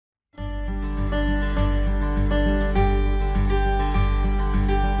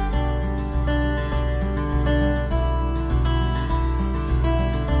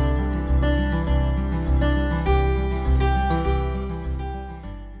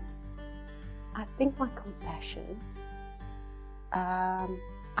think my compassion.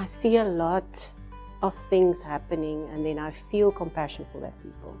 I see a lot of things happening and then I feel compassion for that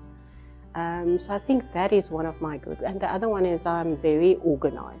people. So I think that is one of my good. And the other one is I'm very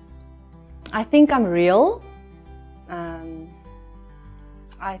organized. I think I'm real.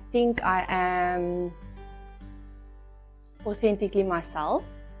 I think I am authentically myself.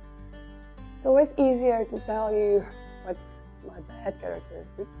 It's always easier to tell you what's my bad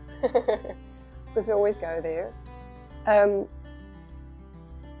characteristics because we always go there. I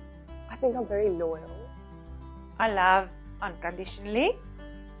think I'm very loyal. I love unconditionally.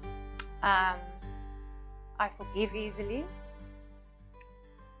 I forgive easily.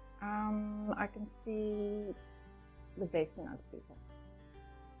 I can see the best in other people.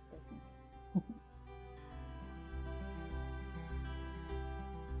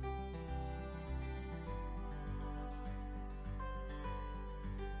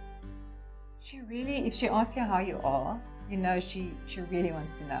 She really, if she asks you how you are, you know she really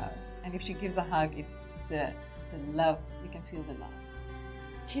wants to know. And if she gives a hug, it's a love. You can feel the love.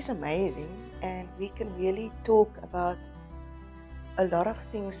 She's amazing, and we can really talk about a lot of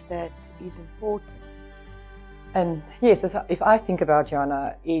things that is important. And yes, if I think about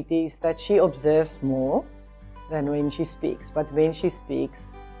Jana, it is that she observes more than when she speaks. But when she speaks,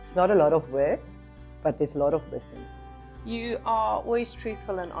 it's not a lot of words, but there's a lot of wisdom. You are always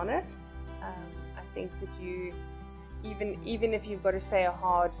truthful and honest. I think that you, even if you've got to say a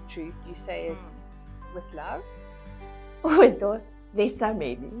hard truth, you say it with love. Oh, there's so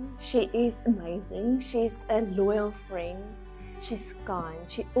many. She is amazing. She's a loyal friend. She's kind.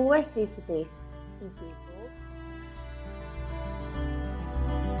 She always sees the best in people.